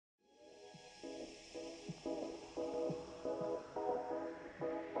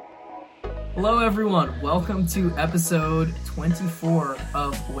Hello, everyone. Welcome to episode 24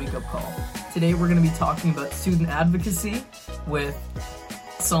 of Wake Up Call. Today, we're going to be talking about student advocacy with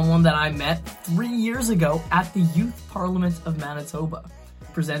someone that I met 3 years ago at the Youth Parliament of Manitoba.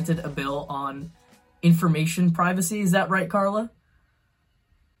 Presented a bill on information privacy. Is that right, Karla?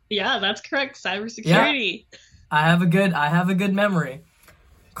 Yeah, that's correct. Yeah, Cybersecurity. I have a good memory.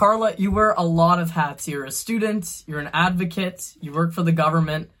 Karla, you wear a lot of hats. You're a student, you're an advocate, you work for the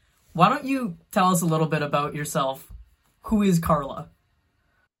government. Why don't you tell us a little bit about yourself? Who is Karla?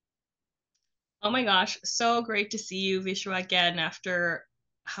 Oh my gosh, so great to see you, Vishwa, again after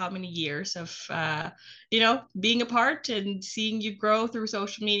how many years of being apart and seeing you grow through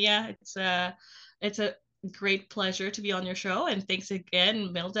social media. It's a great pleasure to be on your show, and thanks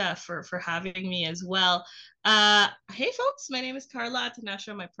again, Milda, for having me as well. Hey folks, my name is Karla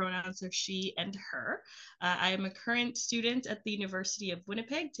Atanacio. My pronouns are she and her. I am a current student at the University of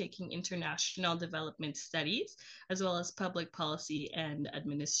Winnipeg taking international development studies as well as public policy and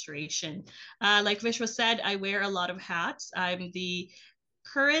administration. Like Vishwa said, I wear a lot of hats. I'm the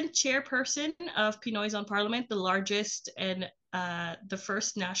current chairperson of Pinoys on Parliament, the largest and the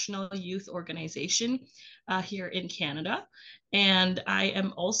first national youth organization here in Canada. And I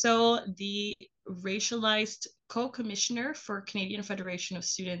am also the racialized co-commissioner for Canadian Federation of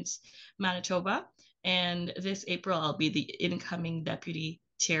Students Manitoba. And this April, I'll be the incoming deputy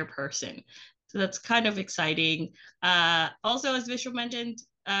chairperson. So that's kind of exciting. Also, as Vishal mentioned,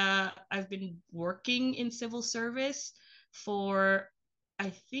 I've been working in civil service for, I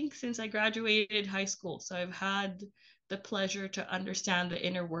think, since I graduated high school. So I've had the pleasure to understand the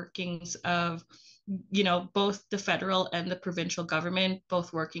inner workings of, both the federal and the provincial government,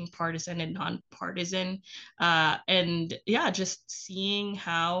 both working partisan and non-partisan. And yeah, just seeing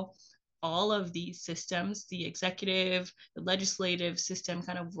how all of these systems, the executive, the legislative system,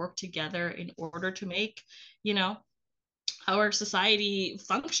 kind of work together in order to make, you know, our society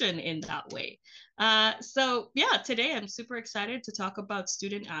function in that way. So yeah, today I'm super excited to talk about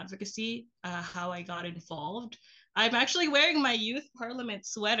student advocacy, how I got involved. I'm actually wearing my youth parliament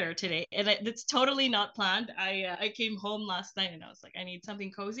sweater today, and it's totally not planned. I came home last night and I was like, I need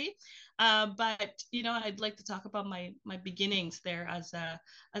something cozy. But I'd like to talk about my beginnings there as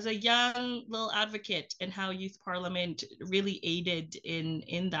a young little advocate and how youth parliament really aided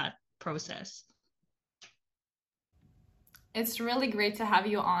in that process. It's really great to have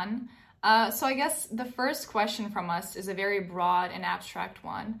you on. So, I guess the first question from us is a very broad and abstract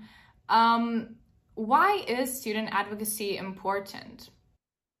one. Um, why is student advocacy important?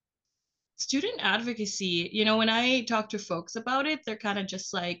 Student advocacy, when I talk to folks about it, they're kind of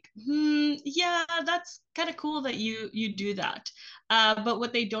just like, yeah, that's kind of cool that you do that. But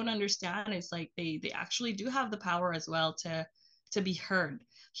what they don't understand is like they actually do have the power as well to be heard.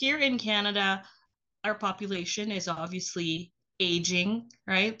 Here in Canada, our population is obviously aging,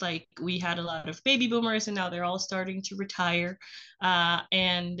 right? Like we had a lot of baby boomers and now they're all starting to retire.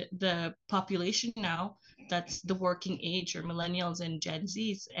 And the population now, that's the working age, or millennials and Gen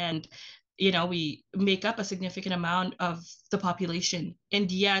Zs. And, we make up a significant amount of the population.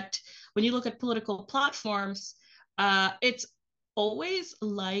 And yet, when you look at political platforms, it's always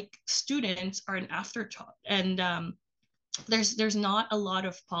like students are an afterthought. And there's not a lot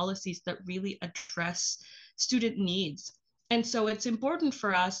of policies that really address student needs. And so it's important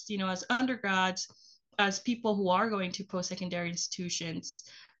for us, as undergrads, as people who are going to post-secondary institutions,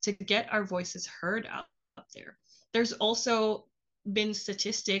 to get our voices heard out there. There's also been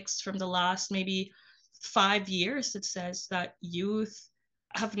statistics from the last maybe 5 years that says that youth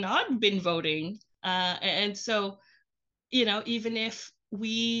have not been voting. And so even if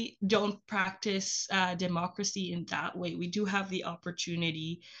we don't practice democracy in that way, we do have the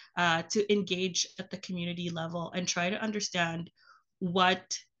opportunity to engage at the community level and try to understand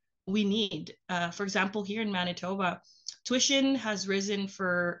what we need. For example, here in Manitoba, tuition has risen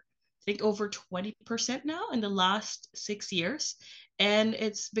for, I think, over 20% now in the last 6 years. And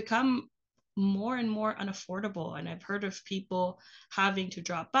it's become more and more unaffordable. And I've heard of people having to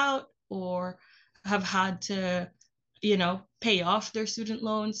drop out or have had to pay off their student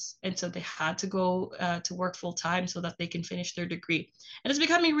loans. And so they had to go to work full time so that they can finish their degree. And it's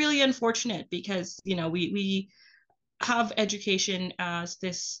becoming really unfortunate because, we have education as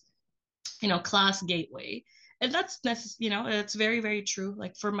this, class gateway. And it's very, very true.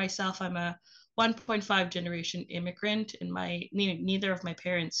 Like for myself, I'm a 1.5 generation immigrant, and neither of my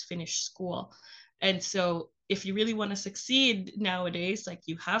parents finished school. And so if you really want to succeed nowadays, like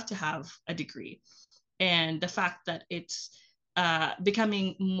you have to have a degree. And the fact that it's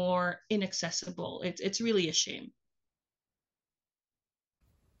becoming more inaccessible, it's really a shame.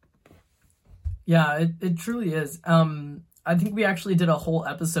 Yeah, it truly is. I think we actually did a whole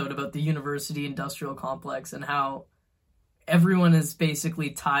episode about the university industrial complex and how everyone is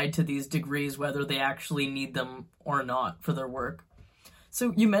basically tied to these degrees, whether they actually need them or not for their work.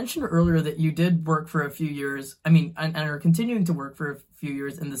 So you mentioned earlier that you did work for a few years, I mean, and are continuing to work for a few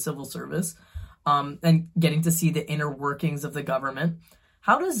years in the civil service, and getting to see the inner workings of the government.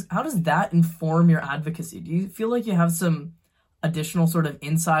 How does that inform your advocacy? Do you feel like you have some additional sort of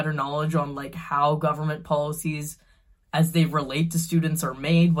insider knowledge on like how government policies as they relate to students are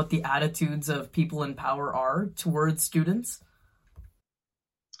made, what the attitudes of people in power are towards students?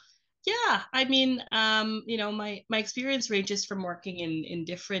 Yeah, I mean, my experience ranges from working in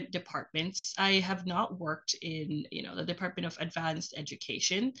different departments. I have not worked in, the Department of Advanced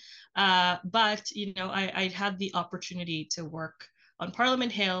Education, but I had the opportunity to work on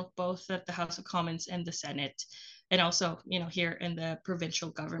Parliament Hill, both at the House of Commons and the Senate, and also, here in the provincial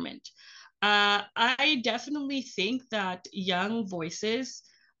government. I definitely think that young voices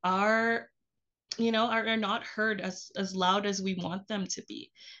are are not heard as loud as we want them to be.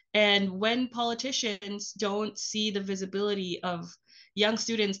 And when politicians don't see the visibility of young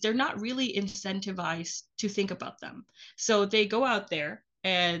students, they're not really incentivized to think about them. So they go out there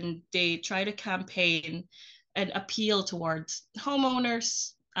and they try to campaign and appeal towards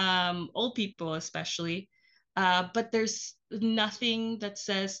homeowners, old people especially. But there's nothing that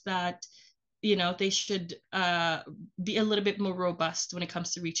says that they should be a little bit more robust when it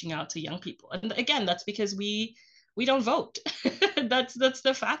comes to reaching out to young people. And again, that's because we don't vote. That's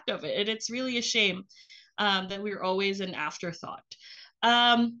the fact of it, and it's really a shame that we're always an afterthought.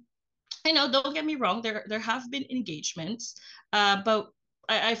 um, I know, don't get me wrong, there have been engagements, but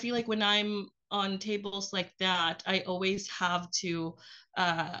I feel like when I'm on tables like that, I always have to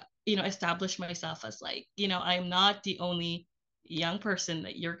establish myself as like, I'm not the only young person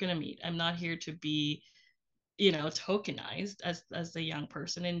that you're gonna meet. I'm not here to be, tokenized as the young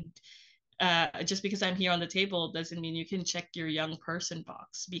person. And just because I'm here on the table doesn't mean you can check your young person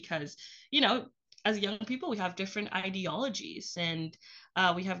box, because, you know, as young people, we have different ideologies, and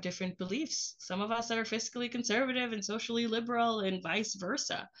we have different beliefs. Some of us are fiscally conservative and socially liberal, and vice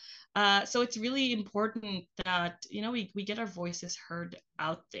versa. So it's really important that, we get our voices heard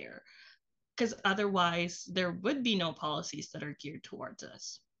out there, because otherwise there would be no policies that are geared towards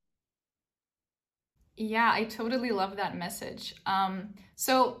us. Yeah, I totally love that message.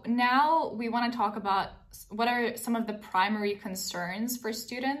 So now we want to talk about what are some of the primary concerns for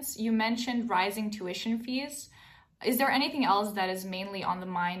students. You mentioned rising tuition fees. Is there anything else that is mainly on the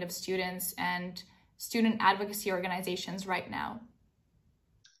mind of students and student advocacy organizations right now?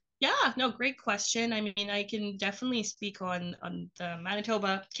 Yeah, no, great question. I mean, I can definitely speak on the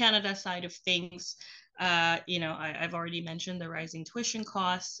Manitoba, Canada side of things. I've already mentioned the rising tuition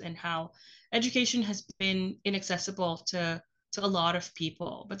costs and how education has been inaccessible to a lot of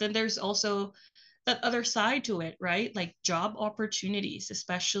people. But then there's also that other side to it, right? Like job opportunities,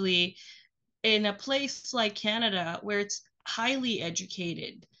 especially in a place like Canada where it's highly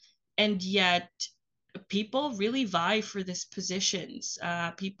educated, and yet people really vie for these positions.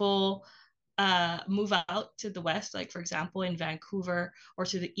 People move out to the west, like for example in Vancouver, or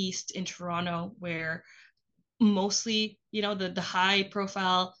to the east in Toronto, where mostly, the high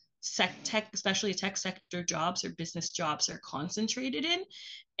profile tech, especially tech sector jobs or business jobs, are concentrated in.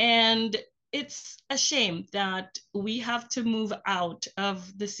 And it's a shame that we have to move out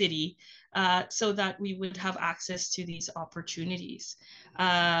of the city so that we would have access to these opportunities.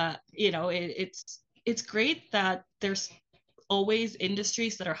 It's great that there's always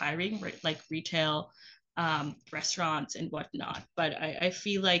industries that are hiring, right, like retail, restaurants, and whatnot. But I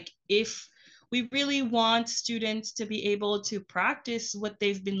feel like if we really want students to be able to practice what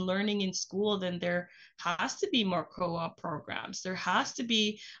they've been learning in school, then there has to be more co-op programs. There has to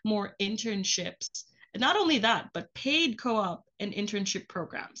be more internships. And not only that, but paid co-op and internship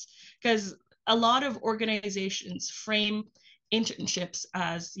programs. Because a lot of organizations frame internships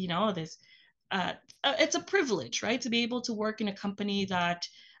as, this uh, it's a privilege, right? To be able to work in a company that,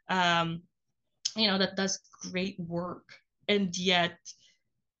 um, that does great work. And yet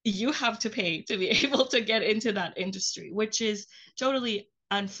you have to pay to be able to get into that industry, which is totally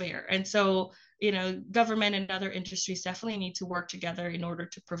unfair. And so, government and other industries definitely need to work together in order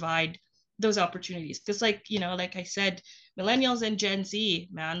to provide those opportunities. Because, like, like I said, millennials and Gen Z,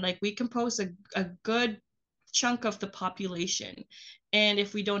 man, like we compose a good chunk of the population. And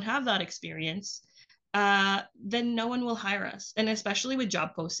if we don't have that experience, then no one will hire us. And especially with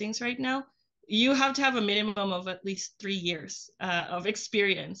job postings right now, you have to have a minimum of at least 3 years of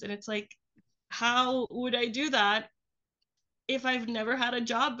experience. And it's like, how would I do that if I've never had a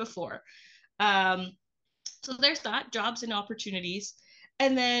job before? So there's that, jobs and opportunities.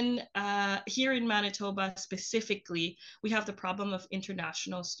 And then here in Manitoba specifically, we have the problem of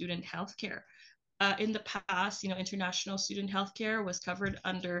international student healthcare. In the past, international student healthcare was covered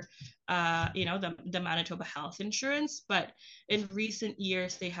under, the Manitoba health insurance. But in recent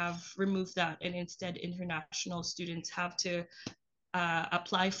years, they have removed that. And instead, international students have to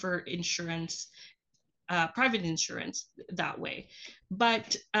apply for insurance, private insurance that way.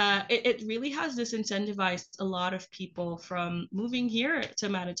 But it really has disincentivized a lot of people from moving here to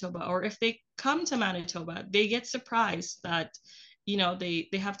Manitoba, or if they come to Manitoba, they get surprised that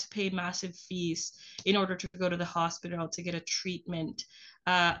they have to pay massive fees in order to go to the hospital to get a treatment.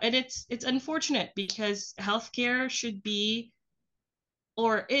 And it's unfortunate because healthcare should be,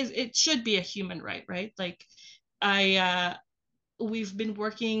 or it should be a human right? Like I we've been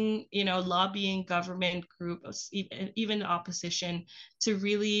working, lobbying government groups, even the opposition, to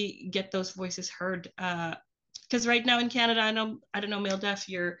really get those voices heard. Because right now in Canada, I don't know, Milda, if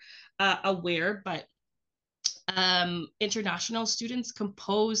you're aware, but international students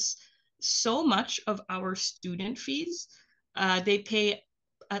compose so much of our student fees. They pay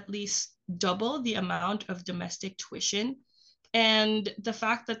at least double the amount of domestic tuition. And the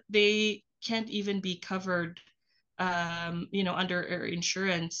fact that they can't even be covered under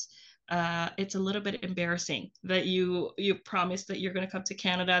insurance, it's a little bit embarrassing that you promise that you're going to come to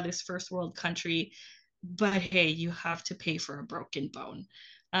Canada, this first world country, but hey, you have to pay for a broken bone.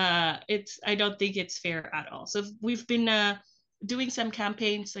 I don't think it's fair at all. So we've been doing some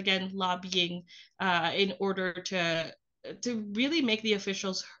campaigns, again, lobbying, in order to really make the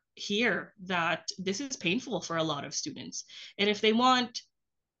officials hear that this is painful for a lot of students. And if they want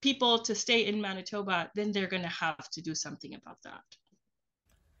people to stay in Manitoba, then they're going to have to do something about that.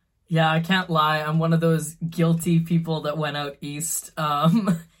 Yeah, I can't lie. I'm one of those guilty people that went out east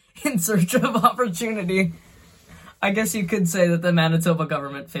in search of opportunity. I guess you could say that the Manitoba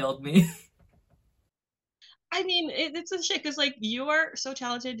government failed me. I mean, it's a shit because, like, you are so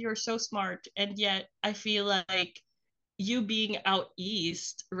talented, you're so smart, and yet I feel like you being out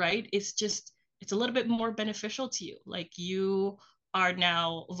east, right, it's a little bit more beneficial to you. Like, you are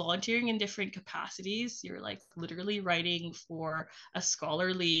now volunteering in different capacities. You're like literally writing for a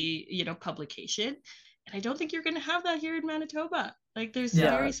scholarly, publication. And I don't think you're going to have that here in Manitoba. Like, there's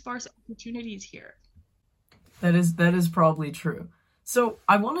very sparse opportunities here. That is probably true. So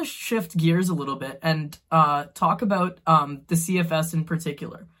I want to shift gears a little bit and talk about the CFS in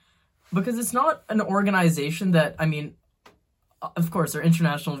particular, because it's not an organization that, I mean, of course, our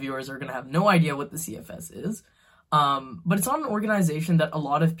international viewers are going to have no idea what the CFS is, but it's not an organization that a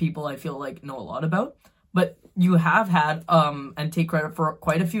lot of people, I feel like, know a lot about. But you have had and take credit for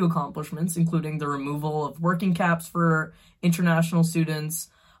quite a few accomplishments, including the removal of working caps for international students,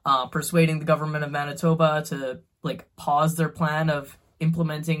 persuading the government of Manitoba to pause their plan of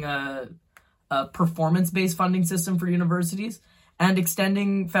implementing a performance-based funding system for universities, and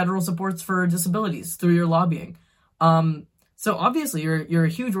extending federal supports for disabilities through your lobbying. So obviously you're a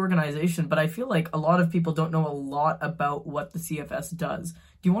huge organization, but I feel like a lot of people don't know a lot about what the CFS does.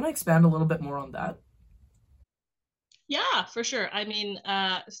 Do you want to expand a little bit more on that? Yeah, for sure. I mean,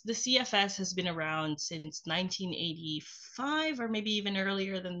 the CFS has been around since 1985, or maybe even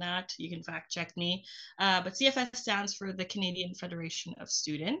earlier than that. You can fact check me. But CFS stands for the Canadian Federation of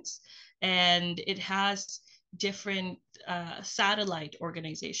Students, and it has different satellite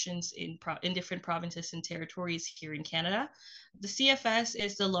organizations in different provinces and territories here in Canada. The CFS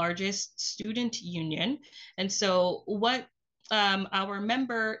is the largest student union, and so what our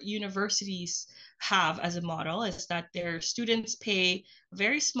member universities have as a model is that their students pay a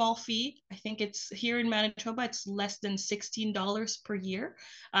very small fee. I think it's here in Manitoba, it's less than $16 per year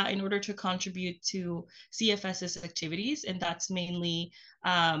in order to contribute to CFS's activities. And that's mainly,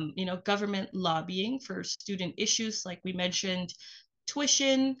 government lobbying for student issues, like we mentioned,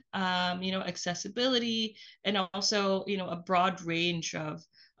 tuition, accessibility, and also, a broad range of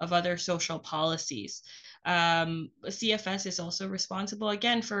other social policies. CFS is also responsible,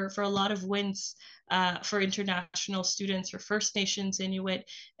 again, for a lot of wins for international students, for First Nations, Inuit,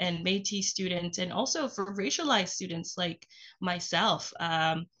 and Métis students, and also for racialized students like myself.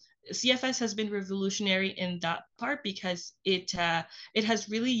 CFS has been revolutionary in that part because it has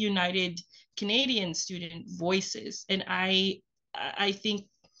really united Canadian student voices, and I think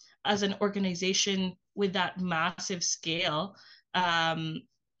as an organization with that massive scale,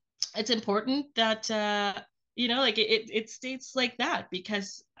 it's important that it states like that,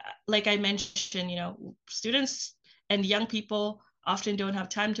 because like I mentioned, students and young people often don't have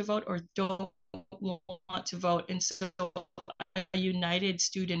time to vote or don't want to vote, and so a united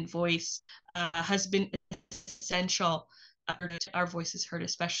student voice has been essential. Our voices heard,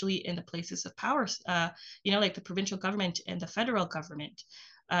 especially in the places of power, like the provincial government and the federal government.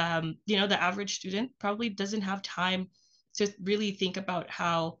 The average student probably doesn't have time to really think about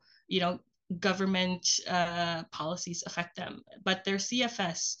how, government policies affect them. But their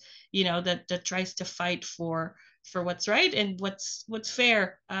CFS, that tries to fight for what's right and what's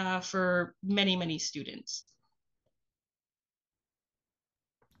fair for many, many students.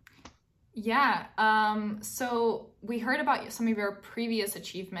 Yeah, so we heard about some of your previous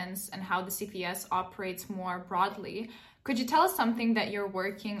achievements and how the CPS operates more broadly. Could you tell us something that you're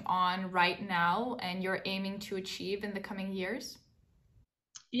working on right now and you're aiming to achieve in the coming years?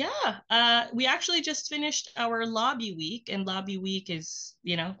 Yeah, we actually just finished our lobby week, and lobby week is,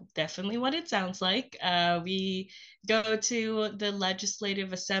 definitely what it sounds like. We go to the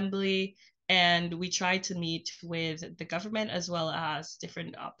Legislative Assembly and we try to meet with the government as well as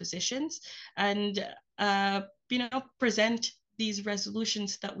different oppositions and, present these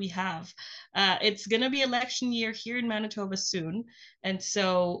resolutions that we have. It's going to be election year here in Manitoba soon. And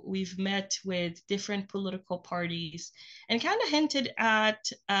so we've met with different political parties and kind of hinted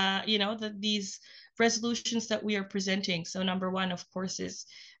at, these resolutions that we are presenting. So number one, of course, is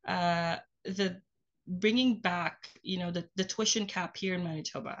the bringing back, the tuition cap here in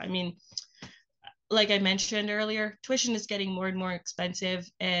Manitoba. I mean, like I mentioned earlier, tuition is getting more and more expensive.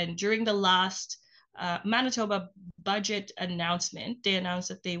 And during the last Manitoba budget announcement, they announced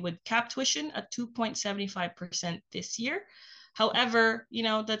that they would cap tuition at 2.75% this year. However,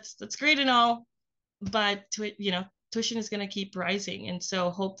 that's great and all, but tuition is going to keep rising, and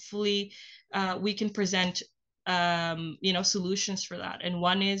so hopefully we can present solutions for that. And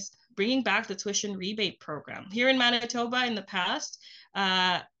one is bringing back the tuition rebate program here in Manitoba. In the past,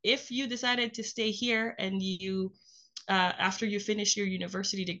 if you decided to stay here and you after you finish your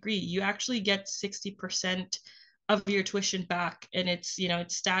university degree, you actually get 60% of your tuition back, and it's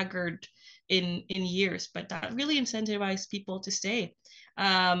staggered in years, but that really incentivized people to stay.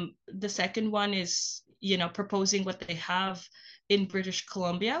 The second one is proposing what they have in British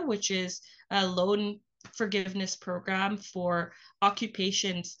Columbia, which is a loan forgiveness program for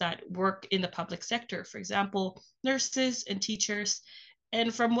occupations that work in the public sector, for example, nurses and teachers.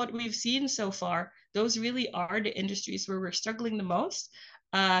 And from what we've seen so far, those really are the industries where we're struggling the most.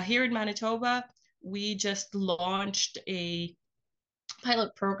 Here in Manitoba, we just launched a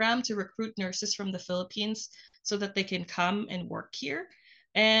pilot program to recruit nurses from the Philippines so that they can come and work here.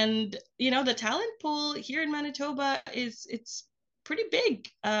 And the talent pool here in Manitoba it's pretty big,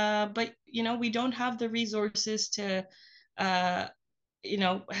 but we don't have the resources to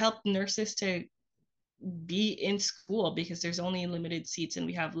help nurses to be in school because there's only limited seats and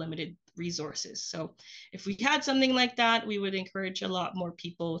we have limited resources. So if we had something like that, we would encourage a lot more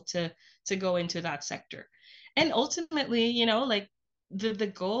people to go into that sector. And ultimately, like the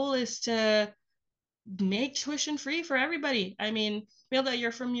goal is to make tuition free for everybody. I mean, we know that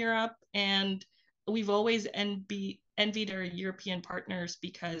you're from Europe, and we've always envied our European partners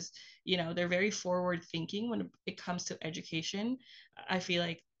because they're very forward thinking when it comes to education. I feel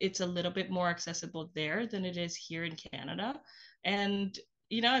like it's a little bit more accessible there than it is here in Canada. And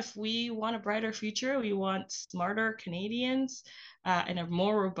if we want a brighter future, we want smarter Canadians and a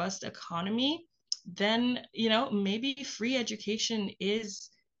more robust economy, then maybe free education is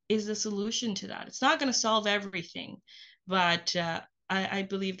the solution to that. It's not going to solve everything, but I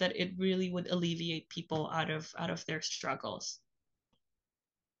believe that it really would alleviate people out of their struggles.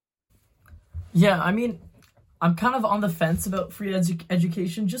 Yeah, I mean, I'm kind of on the fence about free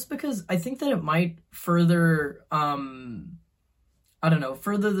education just because I think that it might further,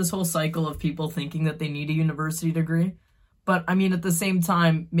 further this whole cycle of people thinking that they need a university degree. But I mean, at the same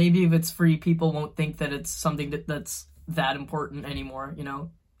time, maybe if it's free, people won't think that it's something that's that important anymore,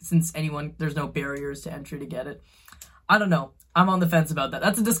 since there's no barriers to entry to get it. I don't know. I'm on the fence about that.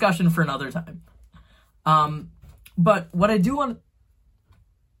 That's a discussion for another time. But what I do want to...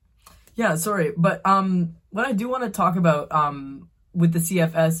 Yeah, sorry. But what I do want to talk about with the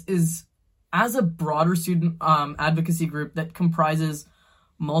CFS is, as a broader student advocacy group that comprises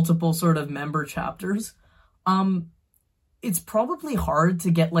multiple sort of member chapters, it's probably hard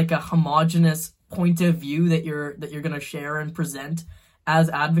to get like a homogenous point of view that you're going to share and present as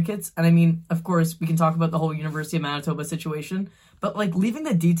advocates. And I mean, of course, we can talk about the whole University of Manitoba situation, but like leaving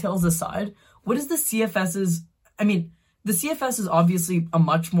the details aside, what is the CFS's... I mean, the CFS is obviously a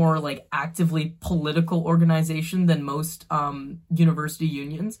much more like actively political organization than most university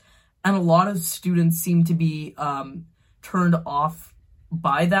unions, and a lot of students seem to be turned off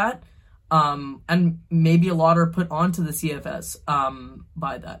by that. And maybe a lot are put onto the CFS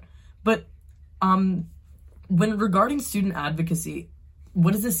by that. But when regarding student advocacy,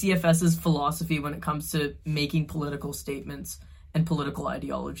 what is the CFS's philosophy when it comes to making political statements and political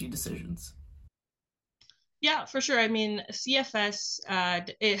ideology decisions? Yeah, for sure. I mean, CFS,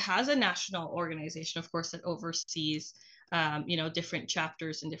 it has a national organization, of course, that oversees, different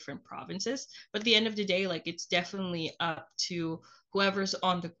chapters in different provinces. But at the end of the day, like it's definitely up to whoever's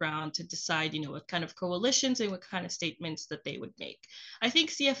on the ground to decide, what kind of coalitions and what kind of statements that they would make. I think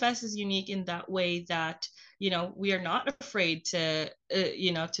CFS is unique in that way that, we are not afraid to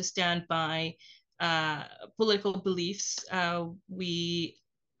stand by political beliefs. We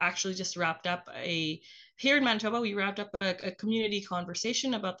actually just wrapped up here in Manitoba, we wrapped up a community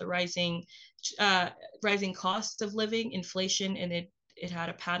conversation about the rising costs of living, inflation, and it had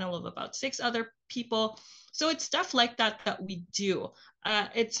a panel of about 6 other people. So it's stuff like that we do.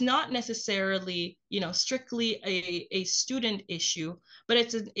 It's not necessarily, strictly a student issue, but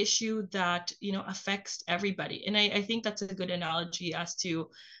it's an issue that, affects everybody. And I think that's a good analogy as to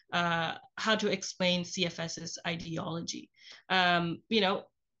how to explain CFS's ideology.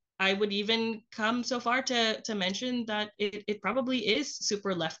 I would even come so far to mention that it probably is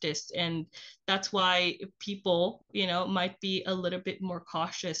super leftist. And that's why people, might be a little bit more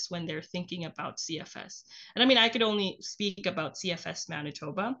cautious when they're thinking about CFS. And I mean, I could only speak about CFS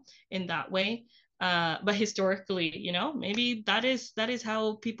Manitoba in that way. But historically, maybe that is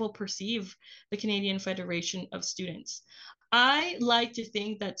how people perceive the Canadian Federation of Students. I like to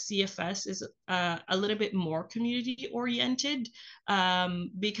think that CFS is a little bit more community oriented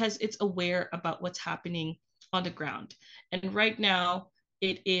because it's aware about what's happening on the ground. And right now,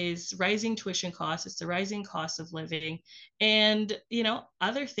 it is rising tuition costs, it's the rising cost of living, and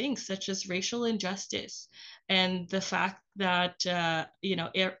other things such as racial injustice and the fact that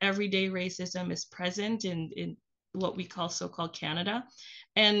everyday racism is present in what we call so-called Canada.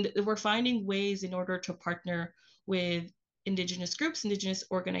 And we're finding ways in order to partner with Indigenous groups, Indigenous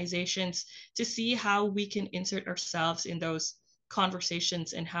organizations, to see how we can insert ourselves in those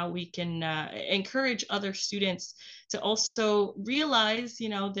conversations and how we can encourage other students to also realize,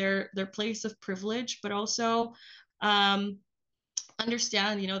 their place of privilege, but also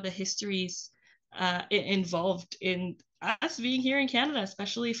understand, the histories involved in us being here in Canada,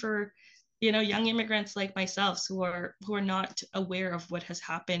 especially for young immigrants like myself who are not aware of what has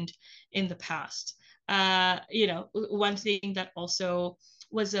happened in the past. One thing that also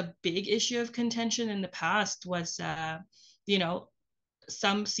was a big issue of contention in the past was,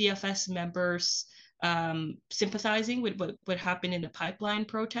 some CFS members sympathizing with what happened in the pipeline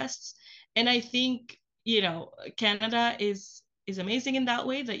protests. And I think, Canada is amazing in that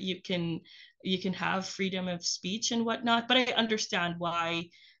way, that you can have freedom of speech and whatnot. But I understand why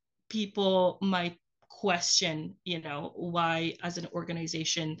people might question, why as an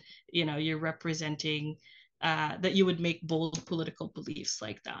organization, you're representing that you would make bold political beliefs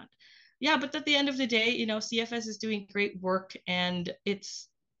like that. Yeah, but at the end of the day, CFS is doing great work, and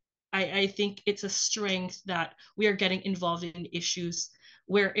I think it's a strength that we are getting involved in issues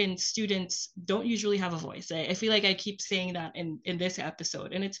wherein students don't usually have a voice. I feel like I keep saying that in this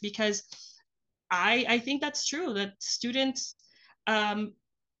episode, and it's because I think that's true, that students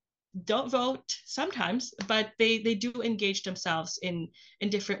don't vote sometimes, but they do engage themselves in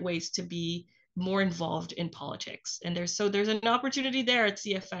different ways to be more involved in politics. And there's an opportunity there at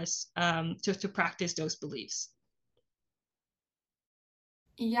CFS to practice those beliefs.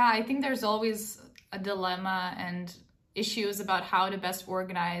 Yeah, I think there's always a dilemma and issues about how to best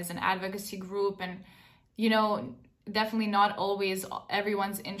organize an advocacy group. And, definitely not always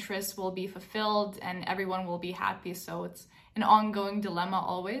everyone's interests will be fulfilled and everyone will be happy. So it's an ongoing dilemma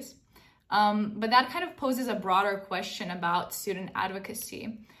always. But that kind of poses a broader question about student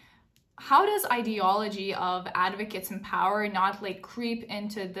advocacy. How does ideology of advocates in power not creep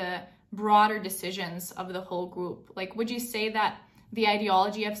into the broader decisions of the whole group? Would you say that the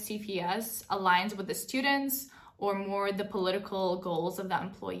ideology of CFS aligns with the students or more the political goals of the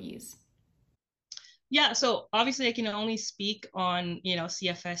employees? Yeah, so obviously I can only speak on,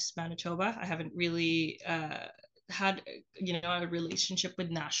 CFS Manitoba. I haven't really had, a relationship with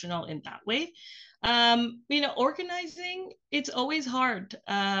national in that way. Organizing, it's always hard,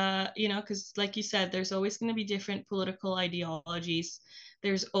 because like you said, there's always going to be different political ideologies.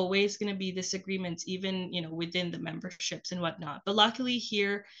 There's always going to be disagreements, even, within the memberships and whatnot. But luckily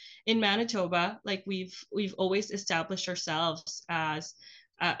here in Manitoba, we've always established ourselves as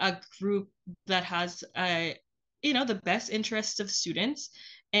a group that has, the best interests of students.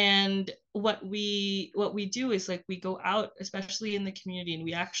 And what we do is like we go out, especially in the community, and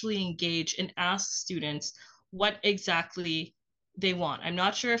we actually engage and ask students what exactly they want. I'm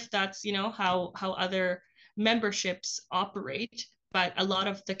not sure if that's, how other memberships operate, but a lot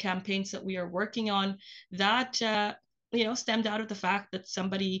of the campaigns that we are working on that stemmed out of the fact that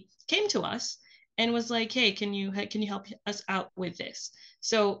somebody came to us and was like, hey, can you help us out with this?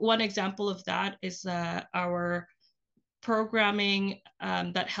 So one example of that is our programming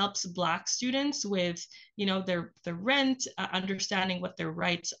that helps Black students with, their rent, understanding what their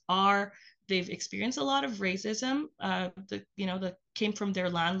rights are. They've experienced a lot of racism that came from their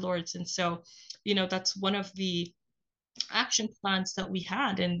landlords, and so, that's one of the action plans that we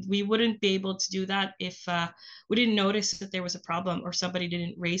had, and we wouldn't be able to do that if we didn't notice that there was a problem or somebody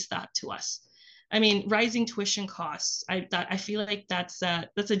didn't raise that to us. I mean, rising tuition costs. I feel like that's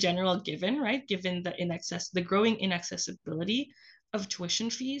a general given, right? Given the growing inaccessibility of tuition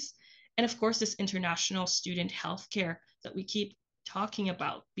fees, and of course this international student healthcare that we keep talking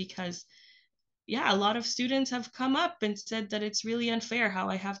about, because yeah, a lot of students have come up and said that it's really unfair how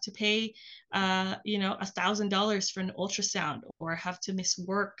I have to pay, $1,000 for an ultrasound, or have to miss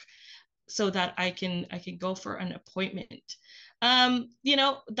work so that I can go for an appointment.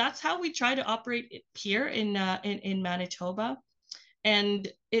 That's how we try to operate here in Manitoba,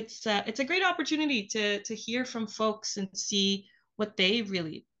 and it's a great opportunity to hear from folks and see what they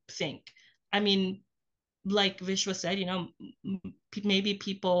really think. I mean, like Vishwa said, maybe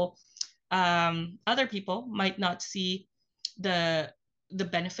other people might not see the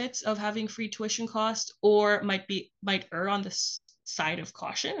benefits of having free tuition cost, or might err on the side of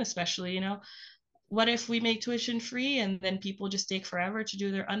caution, especially, what if we make tuition free and then people just take forever to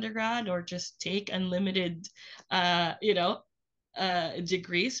do their undergrad, or just take unlimited uh, you know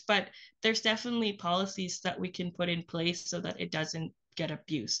degrees. But there's definitely policies that we can put in place so that it doesn't get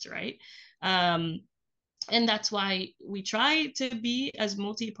abused, right? um, and that's why we try to be as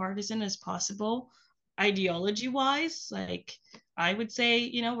multi-partisan as possible, ideology wise. Like, I would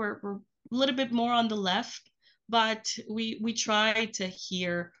say, we're a little bit more on the left, but we try to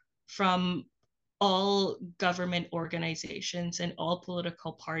hear from all government organizations and all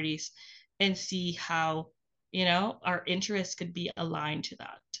political parties, and see how, our interests could be aligned to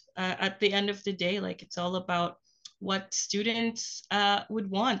that. At the end of the day, like, it's all about what students would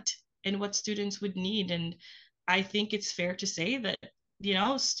want and what students would need. And I think it's fair to say that,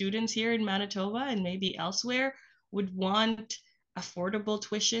 students here in Manitoba and maybe elsewhere would want affordable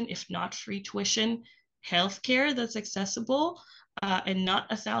tuition, if not free tuition, healthcare that's accessible, and not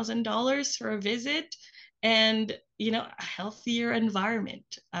 $1,000 for a visit, and, a healthier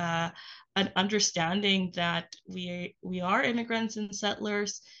environment, an understanding that we are immigrants and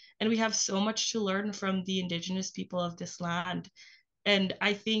settlers, and we have so much to learn from the Indigenous people of this land. And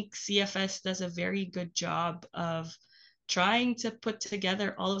I think CFS does a very good job of trying to put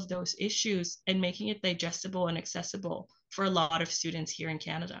together all of those issues and making it digestible and accessible for a lot of students here in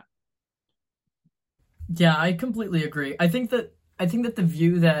Canada. Yeah, I completely agree. I think that the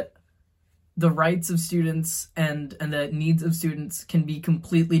view that the rights of students and the needs of students can be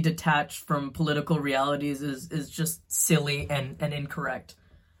completely detached from political realities is just silly and incorrect.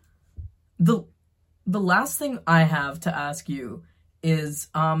 The the last thing I have to ask you is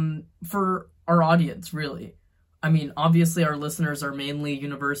for our audience, really. I mean, obviously our listeners are mainly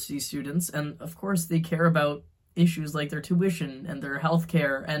university students, and of course they care about issues like their tuition and their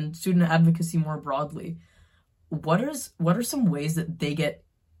healthcare and student advocacy more broadly. What are some ways that they get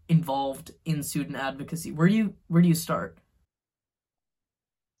involved in student advocacy? Where do you start?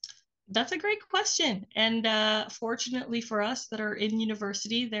 That's a great question. And fortunately for us that are in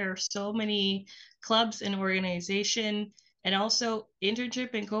university, there are so many clubs and organization, and also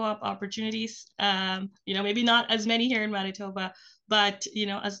internship and co-op opportunities. Maybe not as many here in Manitoba, but,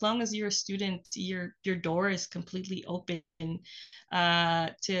 as long as you're a student, your door is completely open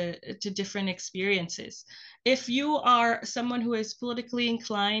to different experiences. If you are someone who is politically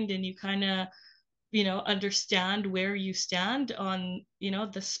inclined and you kind of, understand where you stand on,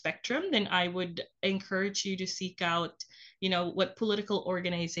 the spectrum, then I would encourage you to seek out, what political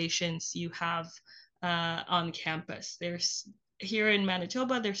organizations you have on campus. There's Here in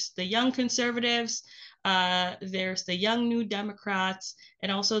Manitoba, there's the Young Conservatives, there's the Young New Democrats,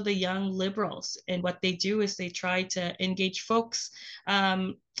 and also the Young Liberals. And what they do is they try to engage folks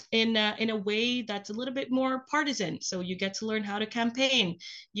in a way that's a little bit more partisan. So you get to learn how to campaign,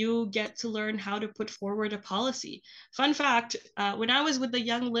 you get to learn how to put forward a policy. Fun fact: when I was with the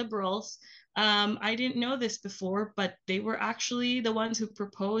Young Liberals, I didn't know this before, but they were actually the ones who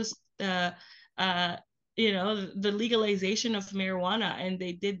proposed the the legalization of marijuana, and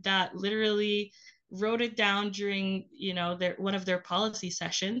they did that, literally wrote it down during one of their policy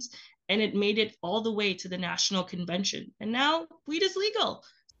sessions, and it made it all the way to the national convention, and now weed is legal.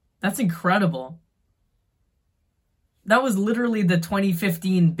 That's incredible. That was literally the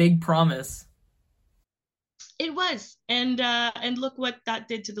 2015 big promise. It was, and look what that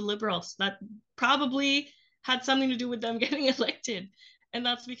did to the Liberals. That probably had something to do with them getting elected, and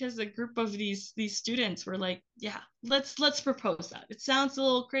that's because a group of these students were like, yeah, let's propose that. It sounds a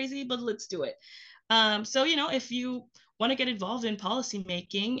little crazy, but let's do it. So if you want to get involved in policy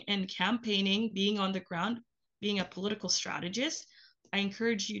making and campaigning, being on the ground, being a political strategist, I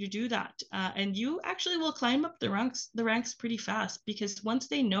encourage you to do that. And you actually will climb up the ranks pretty fast, because once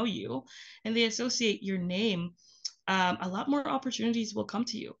they know you and they associate your name, a lot more opportunities will come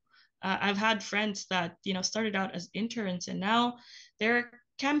to you. I've had friends that started out as interns, and now they're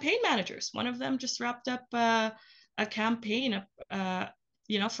campaign managers. One of them just wrapped up a campaign,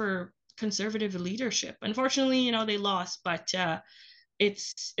 for conservative leadership. Unfortunately, they lost, but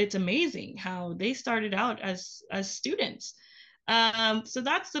it's amazing how they started out as students. So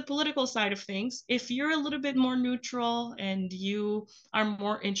that's the political side of things. If you're a little bit more neutral and you are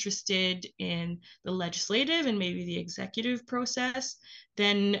more interested in the legislative and maybe the executive process,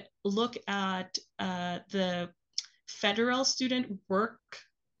 then look at the Federal Student Work,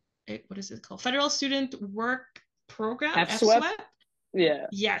 what is it called? Federal Student Work Program, FSWEP. Yeah.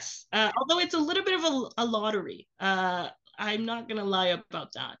 Yes. Although it's a little bit of a lottery. I'm not going to lie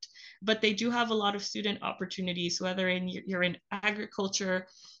about that. But they do have a lot of student opportunities, whether you're in agriculture,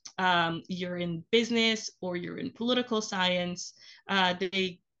 you're in business, or you're in political science.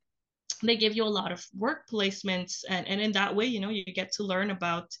 They give you a lot of work placements. And in that way, you get to learn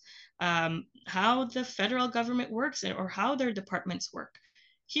about how the federal government works, or how their departments work.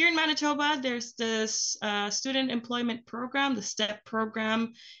 Here in Manitoba, there's this student employment program, the STEP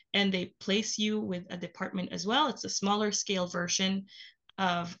program, and they place you with a department as well. It's a smaller scale version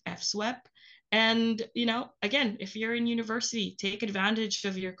of FSWEP. And, again, if you're in university, take advantage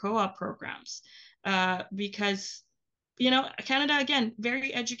of your co-op programs, because, Canada, again,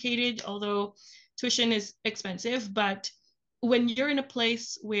 very educated, although tuition is expensive. But when you're in a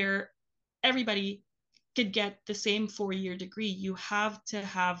place where everybody could get the same 4-year degree, you have to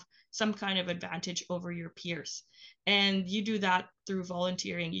have some kind of advantage over your peers. And you do that through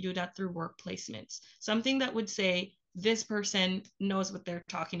volunteering, you do that through work placements, something that would say this person knows what they're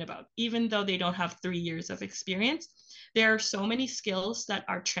talking about, even though they don't have 3 years of experience. There are so many skills that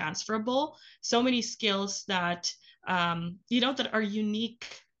are transferable, so many skills that, that are unique.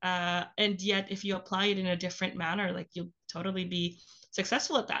 And yet, if you apply it in a different manner, like, you'll totally be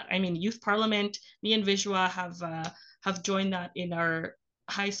successful at that. I mean, youth parliament, me and Vijua have joined that in our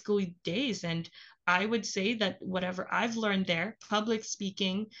high school days, and I would say that whatever I've learned there, public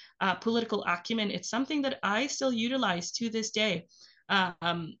speaking, political acumen, it's something that I still utilize to this day.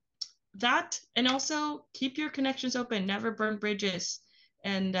 That, and also keep your connections open, never burn bridges.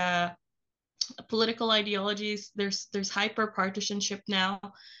 And political ideologies, there's hyper partisanship now,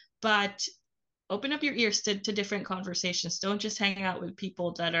 but open up your ears to different conversations. Don't just hang out with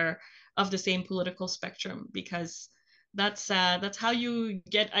people that are of the same political spectrum, because that's how you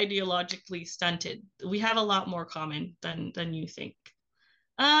get ideologically stunted. We have a lot more common than you think.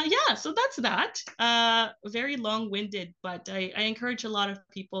 So that's that. Very long-winded, but I encourage a lot of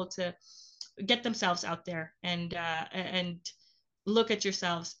people to get themselves out there and look at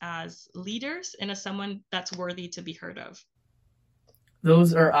yourselves as leaders and as someone that's worthy to be heard of.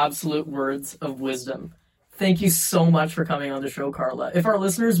 Those are absolute words of wisdom. Thank you so much for coming on the show, Karla. If our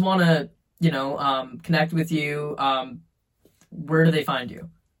listeners want to, connect with you, where do they find you?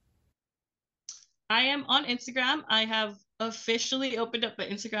 I am on Instagram. I have officially opened up my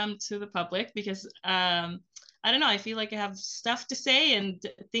Instagram to the public because, I don't know, I feel like I have stuff to say and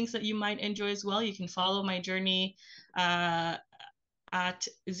things that you might enjoy as well. You can follow my journey at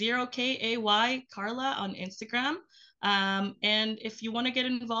 0KAY Karla on Instagram. And if you want to get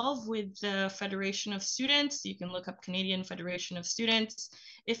involved with the Federation of Students, you can look up Canadian Federation of Students.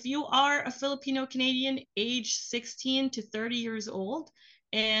 If you are a Filipino Canadian, age 16 to 30 years old,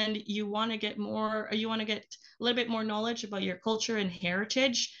 and you want to get a little bit more knowledge about your culture and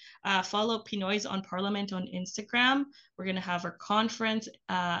heritage, follow Pinoys on Parliament on Instagram. We're going to have our conference,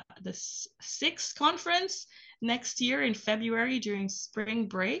 the 6th conference next year in February during spring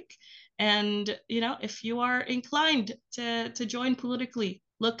break. And, if you are inclined to join politically,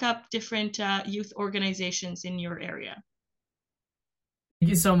 look up different youth organizations in your area. Thank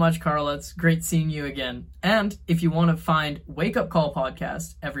you so much, Karla. It's great seeing you again. And if you want to find Wake Up Call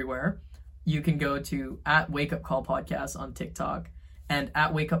podcast everywhere, you can go to at Wake Up Call Podcast on TikTok and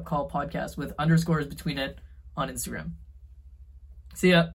at Wake Up Call Podcast with underscores between it on Instagram. See ya.